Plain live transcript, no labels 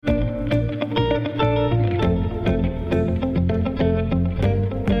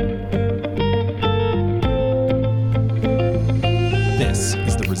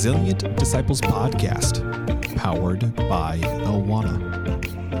Resilient Disciples podcast, powered by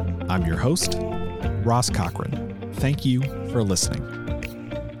Awana. I'm your host, Ross Cochran. Thank you for listening.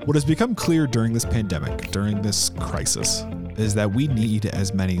 What has become clear during this pandemic, during this crisis, is that we need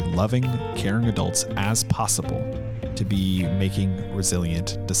as many loving, caring adults as possible to be making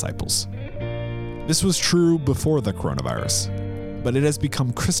resilient disciples. This was true before the coronavirus, but it has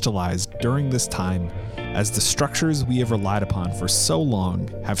become crystallized during this time as the structures we have relied upon for so long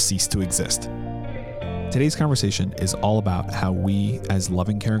have ceased to exist. Today's conversation is all about how we, as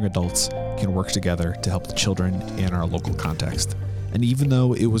loving, caring adults, can work together to help the children in our local context. And even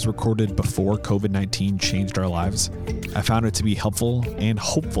though it was recorded before COVID-19 changed our lives, I found it to be helpful and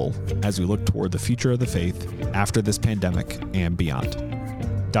hopeful as we look toward the future of the faith after this pandemic and beyond.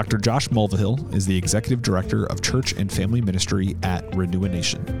 Dr. Josh Mulvihill is the Executive Director of Church and Family Ministry at Renew a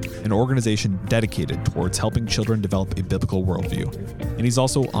Nation, an organization dedicated towards helping children develop a biblical worldview. And he's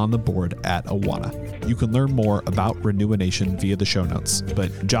also on the board at Awana. You can learn more about Renew a Nation via the show notes,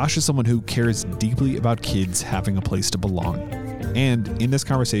 but Josh is someone who cares deeply about kids having a place to belong. And in this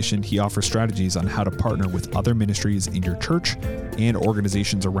conversation, he offers strategies on how to partner with other ministries in your church and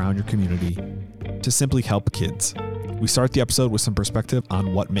organizations around your community to simply help kids. We start the episode with some perspective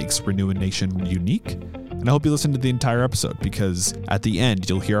on what makes Renew a Nation unique, and I hope you listen to the entire episode because at the end,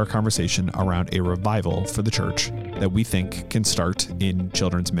 you'll hear our conversation around a revival for the church that we think can start in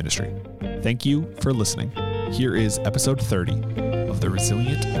children's ministry. Thank you for listening. Here is episode 30 of the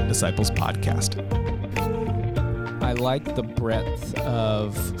Resilient Disciples podcast. I like the breadth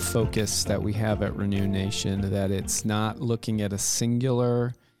of focus that we have at Renew Nation, that it's not looking at a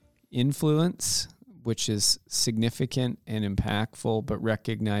singular influence, which is significant and impactful, but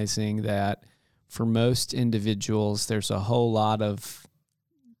recognizing that for most individuals, there's a whole lot of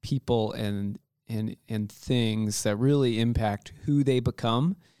people and things that really impact who they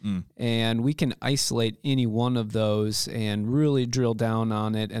become. And we can isolate any one of those and really drill down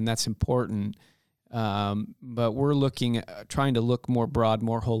on it, and that's important. But we're trying to look more broad,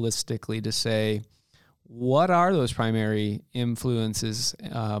 more holistically to say, what are those primary influences,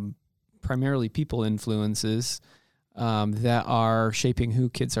 primarily people influences, that are shaping who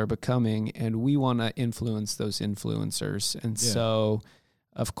kids are becoming, and we want to influence those influencers. And so,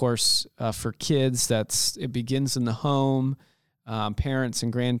 of course, for kids, it begins in the home, parents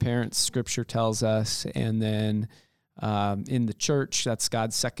and grandparents, Scripture tells us, and then in the church, that's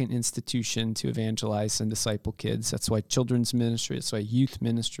God's second institution to evangelize and disciple kids. That's why children's ministry, that's why youth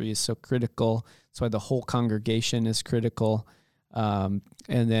ministry is so critical. That's why the whole congregation is critical. And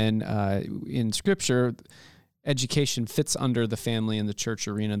then in Scripture, education fits under the family and the church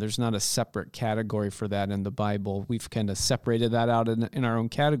arena. There's not a separate category for that in the Bible. We've kind of separated that out in our own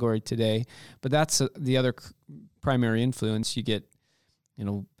category today. But that's the other primary influence. You get,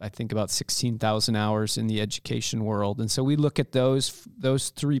 I think about 16,000 hours in the education world. And so we look at those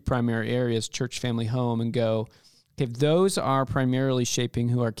three primary areas, church, family, home, and go, okay, those are primarily shaping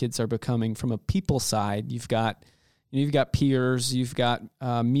who our kids are becoming. From a people side, you've got peers, you've got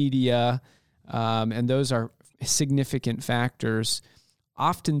media, and those are significant factors.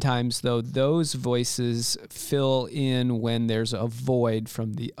 Oftentimes, though, those voices fill in when there's a void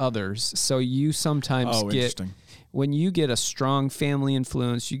from the others. So you sometimes when you get a strong family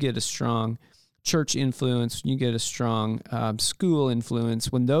influence, you get a strong church influence, you get a strong school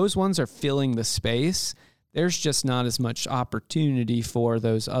influence. When those ones are filling the space, there's just not as much opportunity for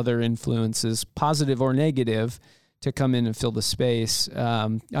those other influences, positive or negative, to come in and fill the space.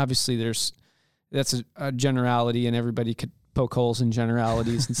 Obviously, that's a generality, and everybody could poke holes in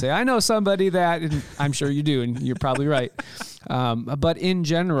generalities and say, I know somebody that, and I'm sure you do, and you're probably right. But in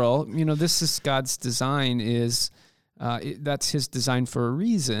general, this is God's design, that's His design for a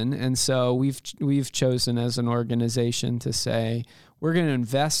reason. And so we've chosen as an organization to say, we're going to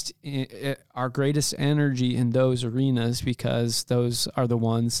invest our greatest energy in those arenas because those are the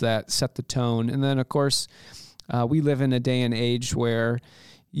ones that set the tone. And then, of course, we live in a day and age where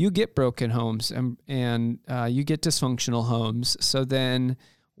you get broken homes and you get dysfunctional homes. So then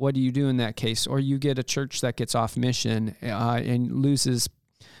what do you do in that case? Or you get a church that gets off mission and loses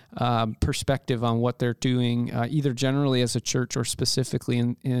perspective on what they're doing, either generally as a church or specifically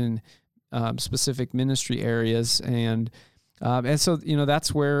in specific ministry areas. And so,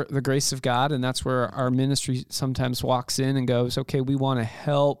 that's where the grace of God, and that's where our ministry sometimes walks in and goes, okay, we want to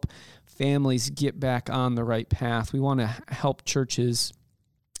help families get back on the right path. We want to help churches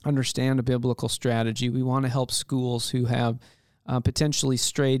understand a biblical strategy. We want to help schools who have potentially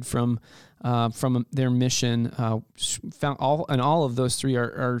strayed from their mission. All of those three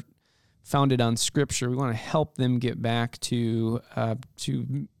are founded on Scripture. We want to help them get back to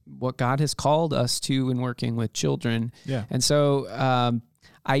what God has called us to in working with children. Yeah. And so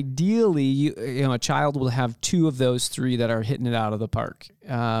ideally, a child will have two of those three that are hitting it out of the park,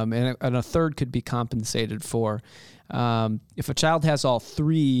 and a third could be compensated for. If a child has all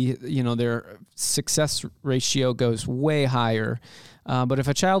three, their success ratio goes way higher. But if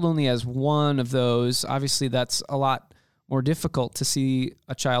a child only has one of those, obviously that's a lot more difficult to see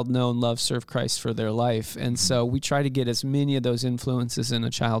a child know and love, serve Christ for their life. And so we try to get as many of those influences in a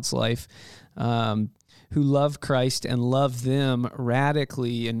child's life who love Christ and love them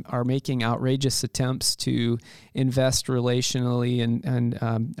radically and are making outrageous attempts to invest relationally and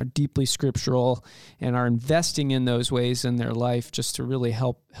are deeply scriptural and are investing in those ways in their life just to really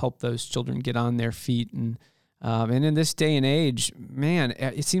help those children get on their feet. And in this day and age, man,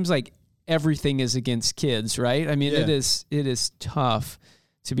 it seems like everything is against kids, right? I mean, it is tough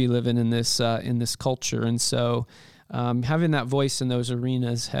to be living in this culture. And so having that voice in those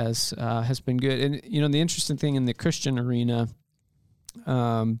arenas has been good. And the interesting thing in the Christian arena,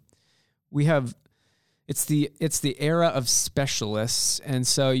 it's the era of specialists, and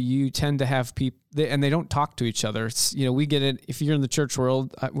so you tend to have people, and they don't talk to each other. It's, we get it if you're in the church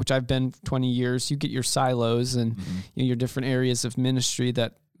world, which I've been 20 years. You get your silos and your different areas of ministry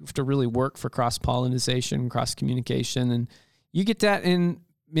that have to really work for cross-pollination, cross-communication, and you get that in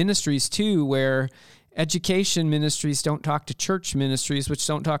ministries too, where education ministries don't talk to church ministries, which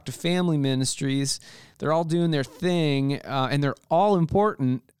don't talk to family ministries. They're all doing their thing, and they're all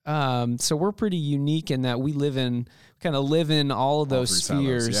important. So we're pretty unique in that we live in all of those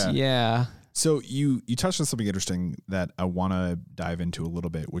spheres. Silos, yeah. So you touched on something interesting that I want to dive into a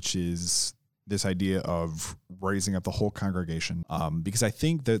little bit, which is this idea of raising up the whole congregation. Because I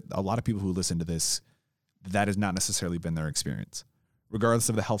think that a lot of people who listen to this, that has not necessarily been their experience. Regardless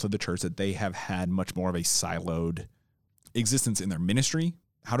of the health of the church, that they have had much more of a siloed existence in their ministry.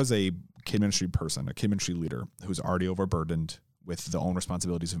 How does a kid ministry person, a kid ministry leader who's already overburdened with the own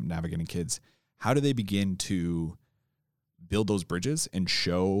responsibilities of navigating kids, how do they begin to build those bridges and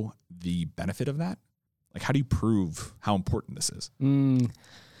show the benefit of that? Like, how do you prove how important this is?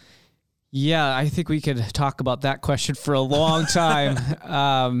 Yeah, I think we could talk about that question for a long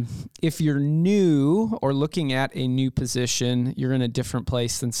time. If you're new or looking at a new position, you're in a different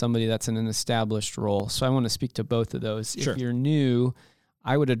place than somebody that's in an established role. So I want to speak to both of those. Sure. If you're new,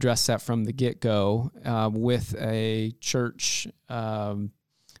 I would address that from the get-go with a church.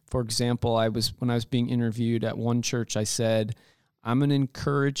 For example, when I was being interviewed at one church, I said, I'm going to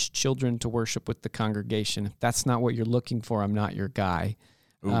encourage children to worship with the congregation. If that's not what you're looking for, I'm not your guy.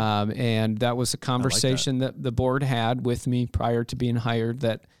 And that was a conversation that the board had with me prior to being hired,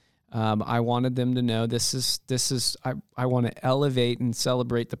 that I wanted them to know I want to elevate and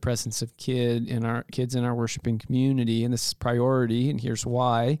celebrate the presence of kids in our worshiping community, and this is priority, and here's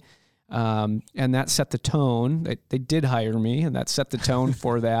why. And that set the tone. They did hire me, and that set the tone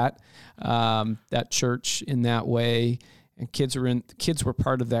for that church in that way. And kids were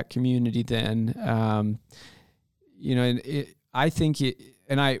part of that community then. I think the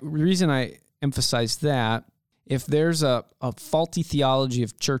reason I emphasize that, if there's a faulty theology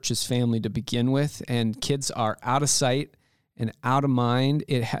of church as family to begin with, and kids are out of sight and out of mind,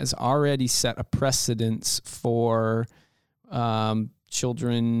 it has already set a precedence for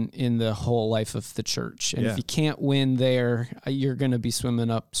children in the whole life of the church. And if you can't win there, you're going to be swimming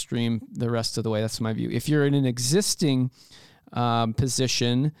upstream the rest of the way. That's my view. If you're in an existing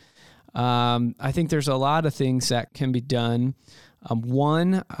position, I think there's a lot of things that can be done.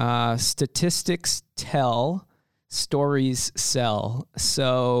 One, statistics tell, stories sell.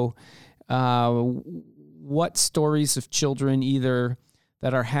 So what stories of children either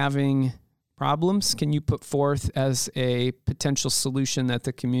that are having problems can you put forth as a potential solution that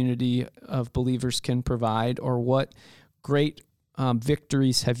the community of believers can provide, or what great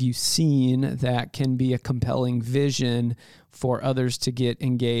victories have you seen that can be a compelling vision for others to get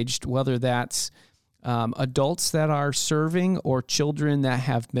engaged, whether that's adults that are serving or children that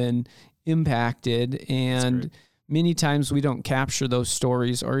have been impacted. And many times we don't capture those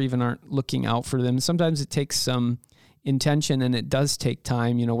stories or even aren't looking out for them. Sometimes it takes some intention, and it does take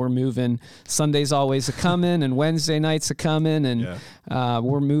time. We're moving. Sunday's always a coming, and Wednesday nights a coming, and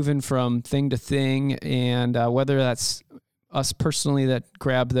we're moving from thing to thing. And whether that's us personally that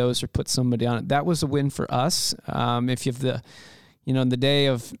grab those or put somebody on it, that was a win for us. If you have in the day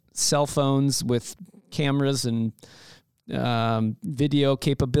of cell phones with cameras and video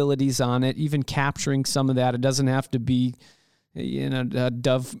capabilities on it, even capturing some of that, it doesn't have to be a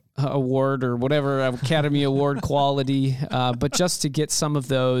Dove Award or whatever Academy Award quality, but just to get some of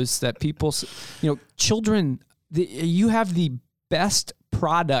those that people, children, you have the best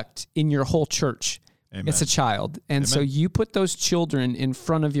product in your whole church. Amen. It's a child. And so you put those children in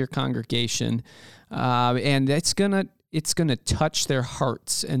front of your congregation, and it's going to touch their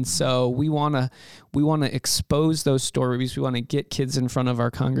hearts. And so we want to expose those stories. We want to get kids in front of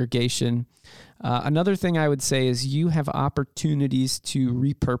our congregation. Another thing I would say is you have opportunities to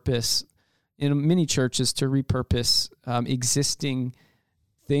repurpose in many churches to repurpose existing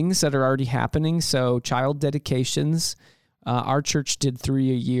things that are already happening. So child dedications, our church did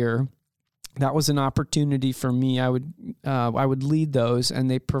 3 a year. That was an opportunity for me. I would lead those, and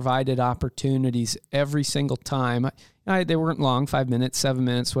they provided opportunities every single time. They weren't long, 5 minutes, 7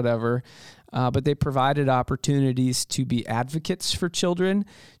 minutes, whatever. But they provided opportunities to be advocates for children,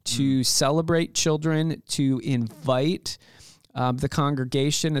 to celebrate children, to invite the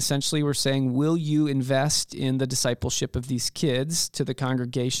congregation. Essentially, we're saying, will you invest in the discipleship of these kids to the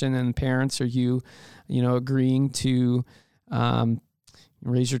congregation and parents? Are you agreeing to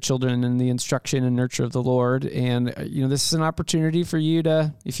raise your children in the instruction and nurture of the Lord? And, this is an opportunity for you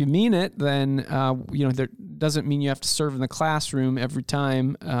to, if you mean it, then, that doesn't mean you have to serve in the classroom every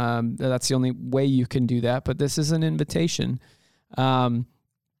time. That's the only way you can do that. But this is an invitation.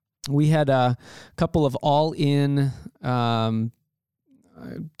 We had a couple of all-in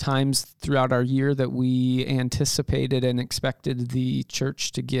times throughout our year that we anticipated and expected the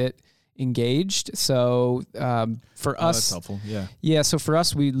church to get engaged. So for us, that's helpful. Yeah. So for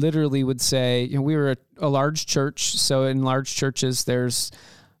us, we literally would say, we were a large church. So in large churches, there's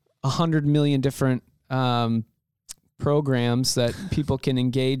 100 million different programs that people can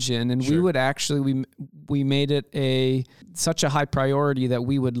engage in. And we would actually, we made it such a high priority that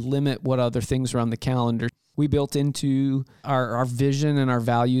we would limit what other things were on the calendar. We built into our vision and our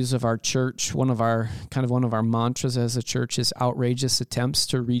values of our church. One of our mantras as a church is outrageous attempts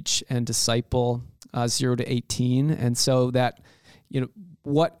to reach and disciple 0 to 18. And so that,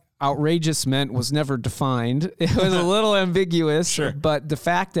 what outrageous meant was never defined. It was a little ambiguous, but the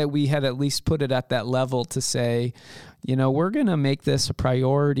fact that we had at least put it at that level to say, we're going to make this a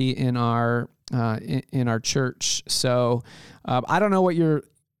priority in our church. So I don't know what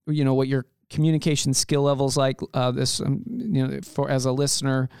your communication skill levels like for as a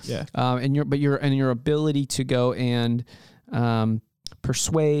listener, and your ability to go and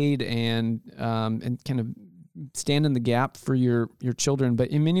persuade and kind of stand in the gap for your children. But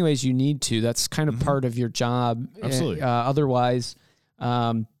in many ways you need to. That's kind of part of your job. Absolutely. Otherwise,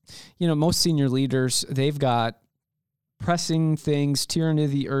 most senior leaders, they've got pressing things, tyranny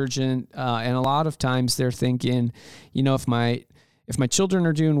of the urgent, and a lot of times they're thinking, if my children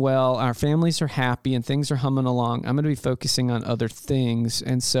are doing well, our families are happy, and things are humming along, I'm going to be focusing on other things.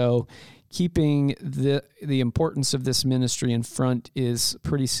 And so keeping the importance of this ministry in front is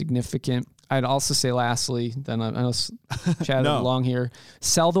pretty significant. I'd also say lastly, then I know chatted along here,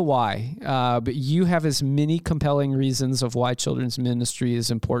 sell the why. But you have as many compelling reasons of why children's ministry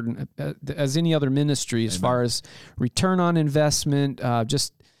is important as any other ministry as far as return on investment,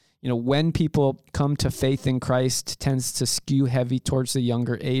 when people come to faith in Christ tends to skew heavy towards the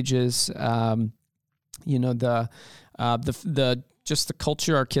younger ages. Just the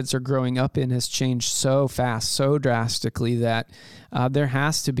culture our kids are growing up in has changed so fast, so drastically that there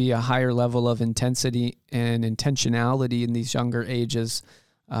has to be a higher level of intensity and intentionality in these younger ages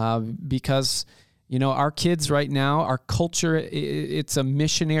because, our kids right now, our culture, it's a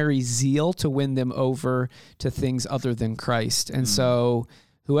missionary zeal to win them over to things other than Christ. And so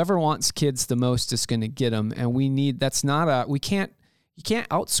whoever wants kids the most is going to get them. And you can't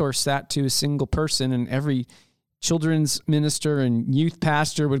outsource that to a single person, and every children's minister and youth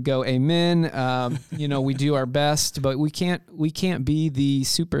pastor would go, amen. We do our best, but we can't be the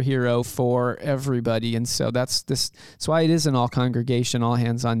superhero for everybody. And so that's why it is an all congregation, all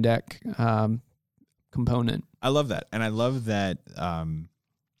hands on deck component. I love that. And I love that.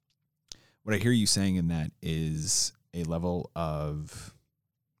 What I hear you saying in that is a level of,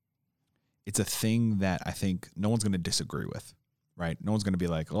 it's a thing that I think no one's going to disagree with, right? No one's going to be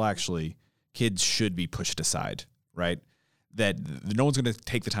like, well, actually kids should be pushed aside, right? That no one's going to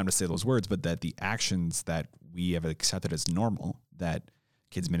take the time to say those words, but that the actions that we have accepted as normal, that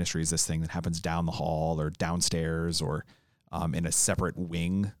kids ministry is this thing that happens down the hall or downstairs or in a separate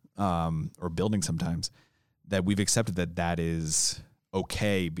wing or building sometimes, that we've accepted that is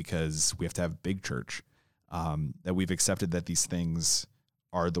okay because we have to have big church, that we've accepted that these things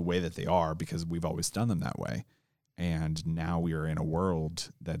are the way that they are because we've always done them that way. And now we are in a world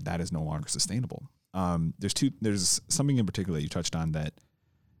that is no longer sustainable. There's something in particular that you touched on that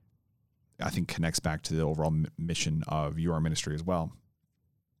I think connects back to the overall mission of your ministry as well,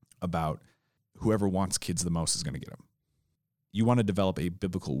 about whoever wants kids the most is going to get them. you want to develop a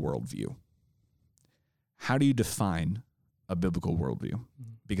biblical worldview. How do you define a biblical worldview?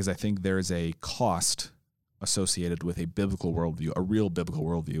 Because I think there is a cost associated with a biblical worldview, a real biblical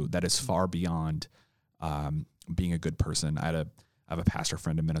worldview that is far beyond being a good person. I have a pastor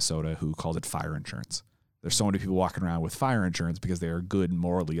friend in Minnesota who calls it fire insurance. There's so many people walking around with fire insurance because they are good,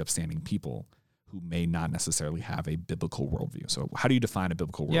 morally upstanding people who may not necessarily have a biblical worldview. So how do you define a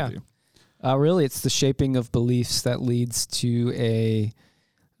biblical worldview? Really, it's the shaping of beliefs that leads to a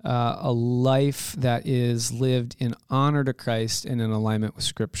life that is lived in honor to Christ and in alignment with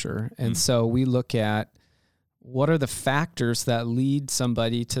Scripture. And so we look at what are the factors that lead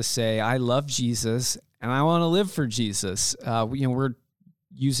somebody to say, I love Jesus and I want to live for Jesus. We're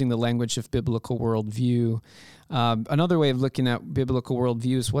using the language of biblical worldview. Another way of looking at biblical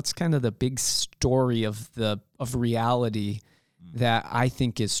worldview is what's kind of the big story of reality that I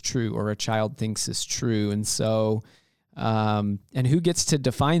think is true or a child thinks is true. And so, and who gets to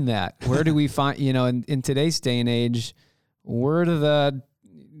define that? Where do we find, in today's day and age, where do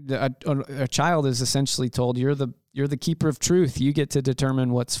a child is essentially told you're the keeper of truth. You get to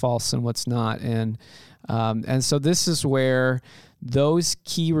determine what's false and what's not. And so this is where those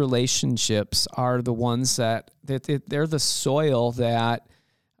key relationships are the ones that they're the soil that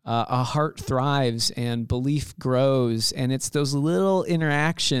a heart thrives and belief grows. And it's those little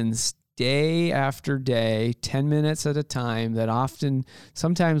interactions day after day, 10 minutes at a time that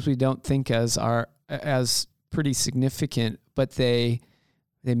sometimes we don't think as pretty significant, but they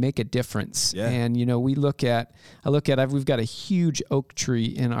make a difference. Yeah. And, we've got a huge oak tree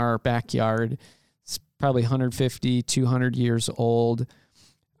in our backyard. It's probably 150, 200 years old.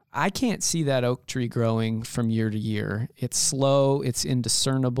 I can't see that oak tree growing from year to year. It's slow, it's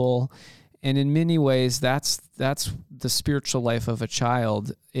indiscernible. And in many ways, that's the spiritual life of a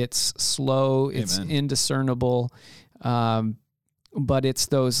child. It's slow, it's indiscernible, but it's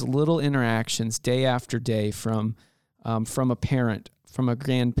those little interactions day after day from a parent, from a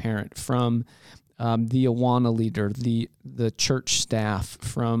grandparent, from the Awana leader, the church staff,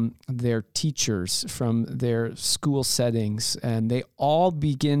 from their teachers, from their school settings, and they all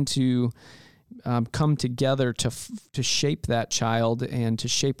begin to come together to shape that child and to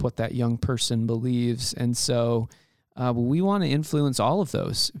shape what that young person believes. And so we want to influence all of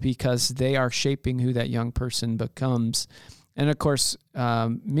those because they are shaping who that young person becomes. And of course,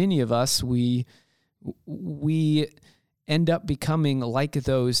 many of us, we end up becoming like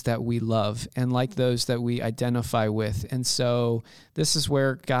those that we love and like those that we identify with. And so this is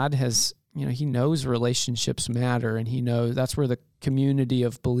where God has, he knows relationships matter, and he knows that's where the community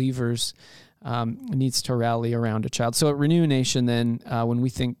of believers needs to rally around a child. So at Renew Nation, then, when we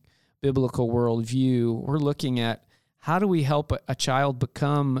think biblical worldview, we're looking at how do we help a child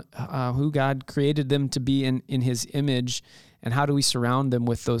become who God created them to be in his image, and how do we surround them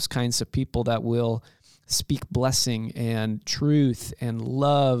with those kinds of people that will speak blessing and truth and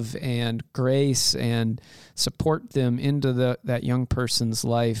love and grace and support them into that young person's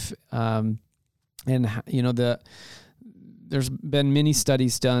life. There's been many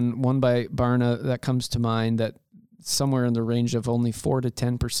studies done, one by Barna that comes to mind, that somewhere in the range of only 4 to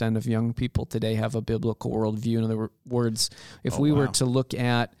 10% of young people today have a biblical worldview. In other words, if we were to look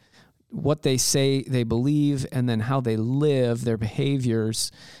at what they say they believe and then how they live, their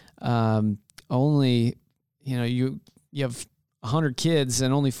behaviors, only, you have 100 kids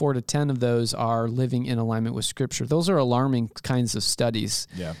and only 4 to 10 of those are living in alignment with Scripture. Those are alarming kinds of studies.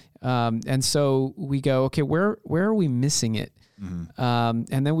 Yeah. And so we go, okay, where are we missing it?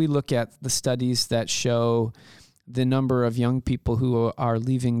 Mm-hmm. And then we look at the studies that show the number of young people who are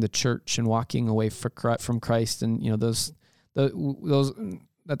leaving the church and walking away from Christ. And, those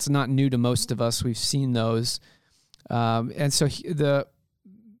that's not new to most of us. We've seen those. And so the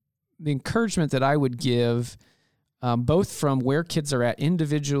encouragement that I would give, both from where kids are at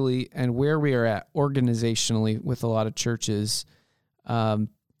individually and where we are at organizationally with a lot of churches,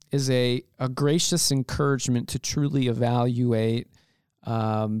 is a gracious encouragement to truly evaluate,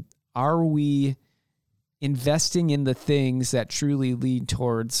 are we investing in the things that truly lead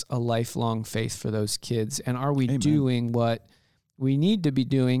towards a lifelong faith for those kids? And are we doing what we need to be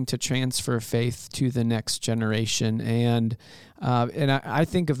doing to transfer faith to the next generation? And I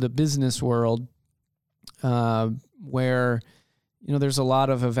think of the business world where, there's a lot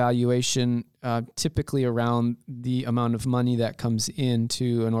of evaluation typically around the amount of money that comes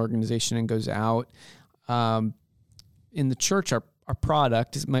into an organization and goes out. In the church, our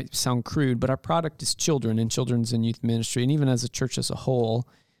product, it might sound crude, but our product is children and children's and youth ministry, and even as a church as a whole.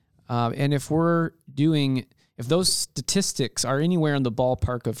 And if those statistics are anywhere in the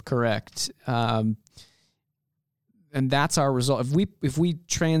ballpark of correct, that's our result. If we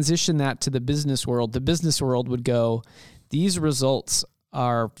transition that to the business world would go, these results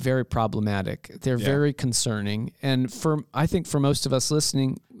are very problematic. They're very concerning. And I think for most of us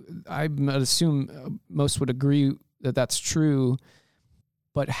listening, I would assume most would agree that that's true.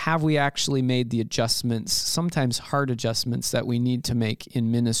 But have we actually made the adjustments, sometimes hard adjustments, that we need to make in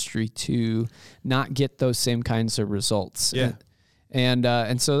ministry to not get those same kinds of results? Yeah.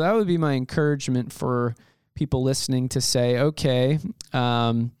 And so that would be my encouragement for people listening to say, okay,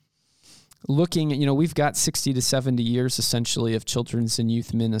 looking at, we've got 60 to 70 years essentially of children's and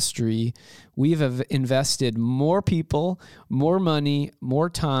youth ministry. We've invested more people, more money, more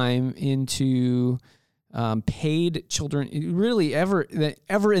time into paid children, really ever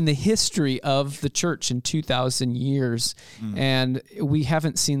in the history of the church in 2,000 years. And we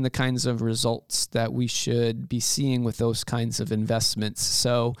haven't seen the kinds of results that we should be seeing with those kinds of investments.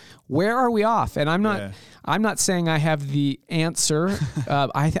 So where are we off? And I'm not saying I have the answer.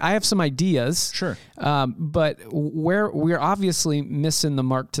 I have some ideas. Sure. But we're obviously missing the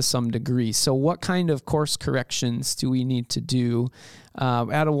mark to some degree. So what kind of course corrections do we need to do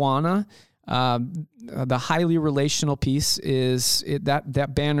at Awana? The highly relational piece is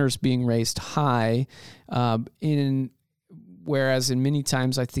that banner's being raised high, whereas in many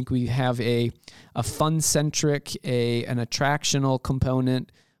times I think we have a fun-centric, an attractional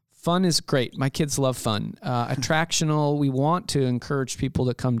component. Fun is great. My kids love fun. Attractional, we want to encourage people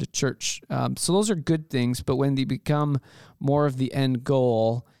to come to church. So those are good things, but when they become more of the end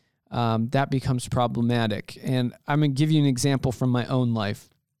goal, that becomes problematic. And I'm going to give you an example from my own life.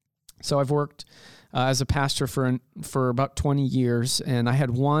 So I've worked as a pastor for about 20 years, and I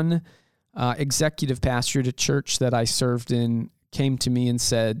had one executive pastor at a church that I served in came to me and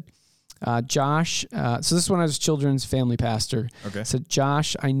said, Josh, so this is when I was children's family pastor. Okay. Said,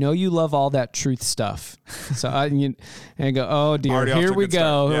 Josh, I know you love all that truth stuff. So I go, oh dear, here we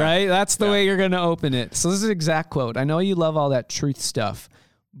go, right? That's the way you're going to open it. So this is an exact quote. I know you love all that truth stuff,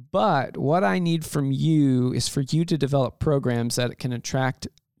 but what I need from you is for you to develop programs that can attract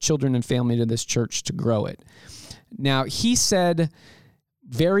children and family to this church to grow it. Now, he said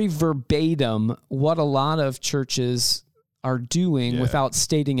very verbatim what a lot of churches are doing without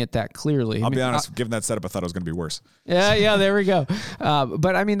stating it that clearly. I'll be honest, given that setup, I thought it was going to be worse. Yeah, there we go.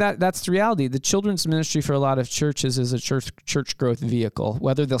 But I mean, that's the reality. The children's ministry for a lot of churches is a church growth vehicle,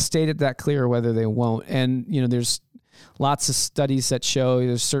 whether they'll state it that clear or whether they won't. And, there's lots of studies that show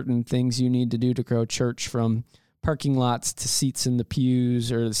there's certain things you need to do to grow church, from parking lots to seats in the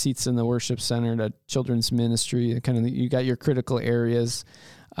pews or the seats in the worship center to children's ministry. You got your critical areas.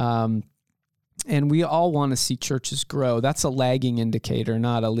 And we all want to see churches grow. That's a lagging indicator,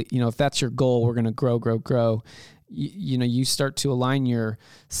 not if that's your goal, we're going to grow. You start to align your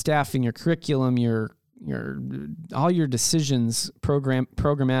staffing, your curriculum, your all your decisions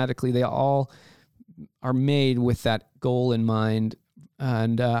programmatically. They all are made with that goal in mind.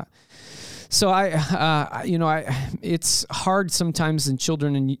 And, so it's hard sometimes in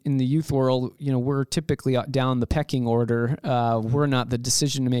children in the youth world. We're typically down the pecking order. We're not the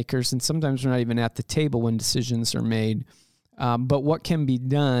decision makers, and sometimes we're not even at the table when decisions are made. But what can be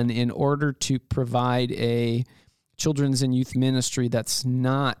done in order to provide a children's and youth ministry that's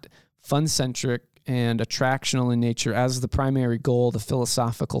not fun-centric and attractional in nature as the primary goal, the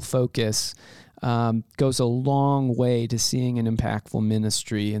philosophical focus, goes a long way to seeing an impactful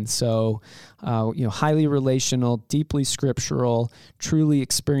ministry. And so, highly relational, deeply scriptural, truly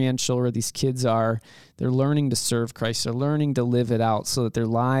experiential, where these kids they're learning to serve Christ. They're learning to live it out so that their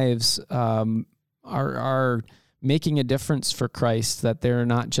lives are making a difference for Christ, that they're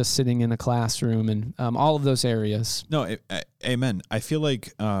not just sitting in a classroom, and all of those areas. No, amen. I feel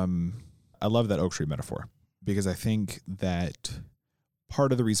like I love that oak tree metaphor, because I think that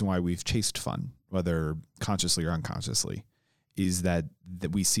part of the reason why we've chased fun, whether consciously or unconsciously, is that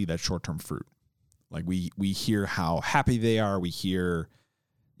we see that short-term fruit. Like we hear how happy they are. We hear,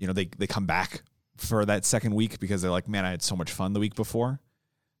 they come back for that second week because they're like, man, I had so much fun the week before.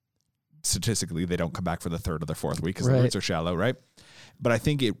 Statistically, they don't come back for the third or the fourth week because the roots are shallow, right? But I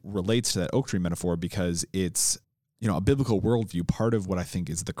think it relates to that oak tree metaphor because it's, a biblical worldview. Part of what I think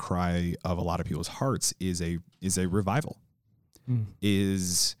is the cry of a lot of people's hearts is a revival.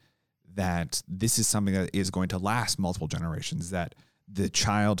 Is that this is something that is going to last multiple generations, that the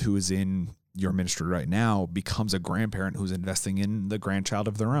child who is in your ministry right now becomes a grandparent who's investing in the grandchild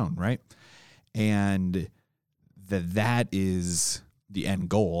of their own, right? And that is the end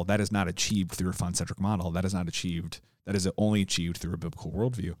goal. That is not achieved through a fun-centric model. That is only achieved through a biblical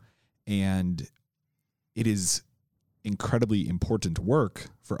worldview. And it is incredibly important work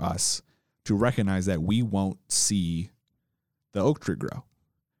for us to recognize that we won't see the oak tree grow.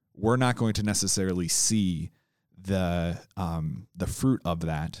 We're not going to necessarily see the fruit of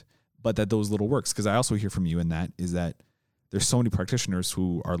that, but that those little works. Because I also hear from you in that is that there's so many practitioners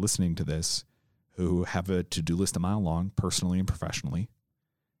who are listening to this who have a to-do list a mile long, personally and professionally,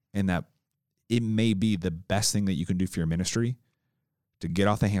 and that it may be the best thing that you can do for your ministry to get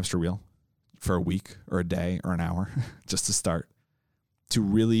off the hamster wheel for a week or a day or an hour just to start, to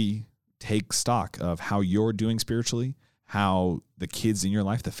really take stock of how you're doing spiritually, how the kids in your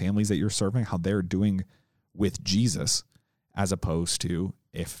life, the families that you're serving, how they're doing with Jesus, as opposed to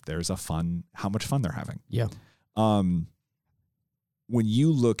if there's how much fun they're having. Yeah. When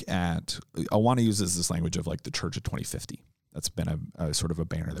you look at, I want to use this language of like the Church of 2050. That's been a sort of a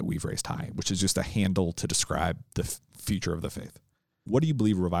banner that we've raised high, which is just a handle to describe the future of the faith. What do you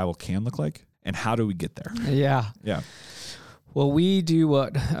believe revival can look like, and how do we get there? Yeah. Yeah. Well, we do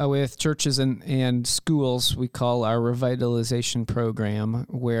what with churches and schools we call our revitalization program,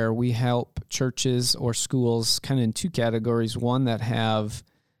 where we help churches or schools kind of in two categories. One that have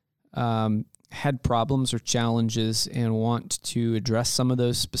had problems or challenges and want to address some of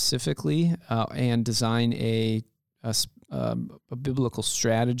those specifically and design a biblical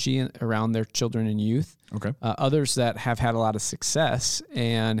strategy around their children and youth. Okay. Others that have had a lot of success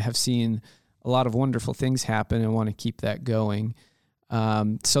and have seen a lot of wonderful things happen and want to keep that going.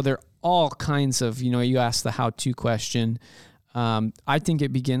 So there are all kinds of, you asked the how-to question. I think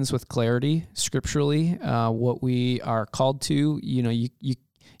it begins with clarity scripturally, what we are called to. You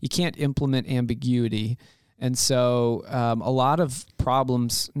can't implement ambiguity. And so a lot of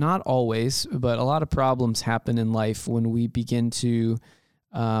problems, not always, but a lot of problems happen in life when we begin to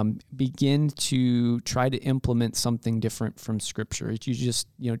try to implement something different from Scripture. You just,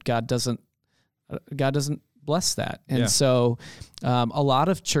 God doesn't bless that. And so a lot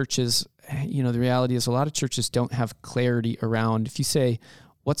of churches, the reality is a lot of churches don't have clarity around, if you say,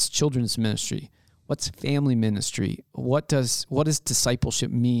 what's children's ministry? What's family ministry? What does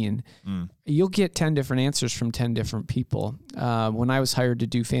discipleship mean? You'll get 10 different answers from 10 different people. When I was hired to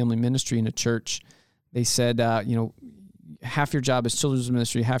do family ministry in a church, they said, half your job is children's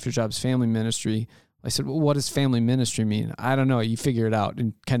ministry, half your job is family ministry. I said, well, what does family ministry mean? I don't know. You figure it out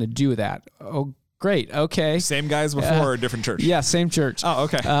and kind of do that. Oh, great. Okay. Same guys before or different church? Yeah, same church. Oh,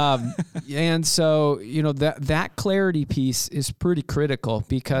 okay. And so, that clarity piece is pretty critical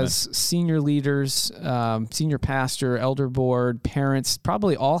because senior leaders, senior pastor, elder board, parents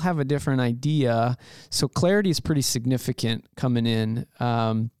probably all have a different idea. So clarity is pretty significant coming in.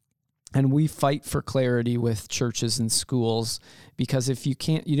 And we fight for clarity with churches and schools because if you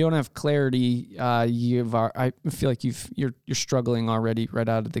don't have clarity, I feel like you're struggling already right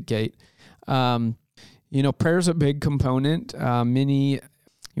out of the gate. Prayer is a big component. Many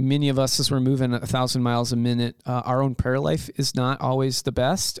of us, as we're moving 1,000 miles a minute, our own prayer life is not always the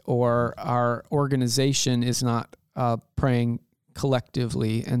best, or our organization is not praying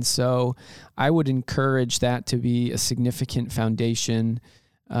collectively. And so I would encourage that to be a significant foundation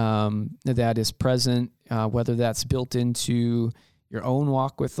that is present, whether that's built into your own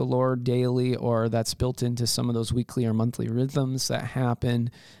walk with the Lord daily, or that's built into some of those weekly or monthly rhythms that happen,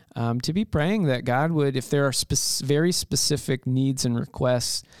 to be praying that God would, if there are very specific needs and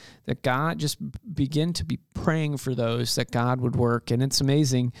requests, that God just begin to be praying for those, that God would work. And it's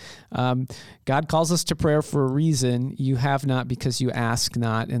amazing. God calls us to prayer for a reason. You have not because you ask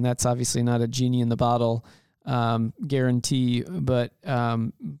not. And that's obviously not a genie in the bottle guarantee, but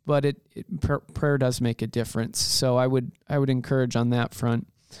prayer does make a difference. So I would encourage on that front.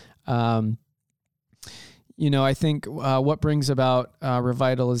 I think what brings about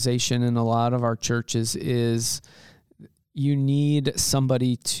revitalization in a lot of our churches is you need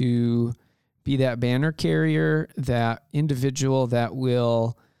somebody to be that banner carrier, that individual that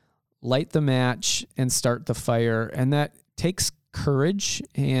will light the match and start the fire. And that takes courage.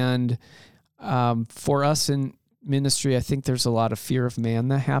 And for us in ministry, I think there's a lot of fear of man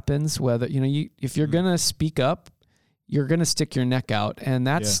that happens. Whether, if you're going to speak up, you're going to stick your neck out. And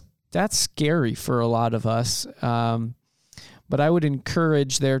that's scary for a lot of us. But I would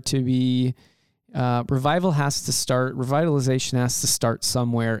encourage there to be, revitalization has to start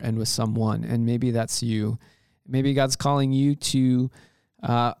somewhere and with someone. And maybe that's you. Maybe God's calling you to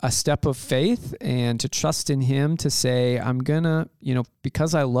a step of faith and to trust in Him, to say, I'm going to,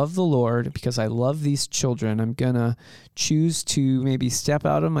 because I love the Lord, because I love these children, I'm going to choose to maybe step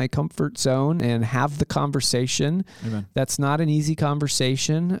out of my comfort zone and have the conversation. Amen. That's not an easy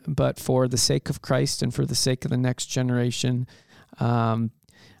conversation, but for the sake of Christ and for the sake of the next generation, I'm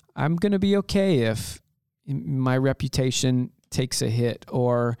going to be okay if my reputation takes a hit,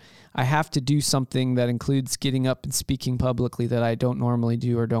 or I have to do something that includes getting up and speaking publicly that I don't normally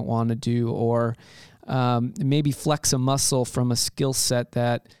do or don't want to do, or maybe flex a muscle from a skill set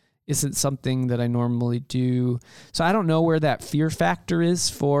that isn't something that I normally do. So I don't know where that fear factor is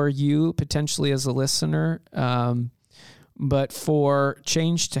for you potentially as a listener. But for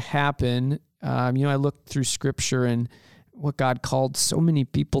change to happen, I looked through scripture and what God called so many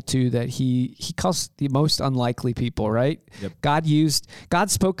people to, that he calls the most unlikely people, right? Yep.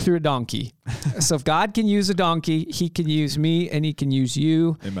 God spoke through a donkey. So if God can use a donkey, he can use me and he can use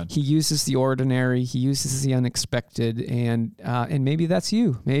you. Amen. He uses the ordinary. He uses the unexpected. And maybe that's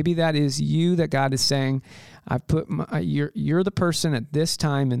you. Maybe that is you, that God is saying, I've put you're the person at this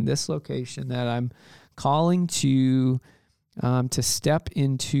time in this location that I'm calling to step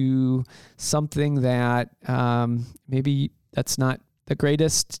into something that maybe that's not the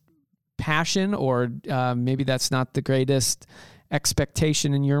greatest passion, or maybe that's not the greatest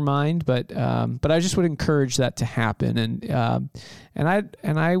expectation in your mind, but I just would encourage that to happen, and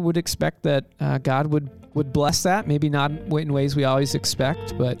I would expect that God would bless that, maybe not in ways we always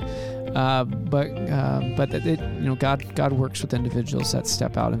expect, but God works with individuals that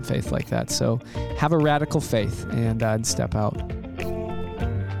step out in faith like that. So have a radical faith and step out.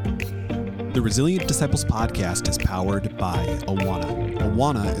 The Resilient Disciples podcast is powered by Awana.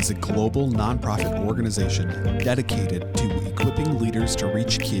 Awana is a global nonprofit organization dedicated to equipping leaders to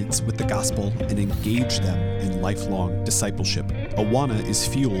reach kids with the gospel and engage them in lifelong discipleship. Awana is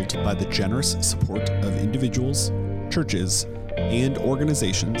fueled by the generous support of individuals, churches, and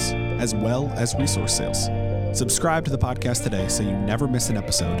organizations, as well as resource sales. Subscribe to the podcast today so you never miss an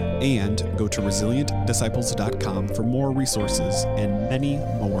episode, and go to resilientdisciples.com for more resources and many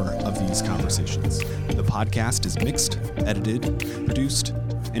more of these conversations. The podcast is mixed, edited, produced,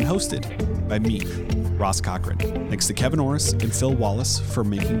 and hosted by me, Ross Cochran. Thanks to Kevin Orris and Phil Wallace for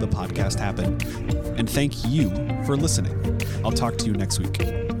making the podcast happen, and thank you for listening. I'll talk to you next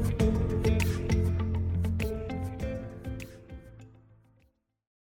week.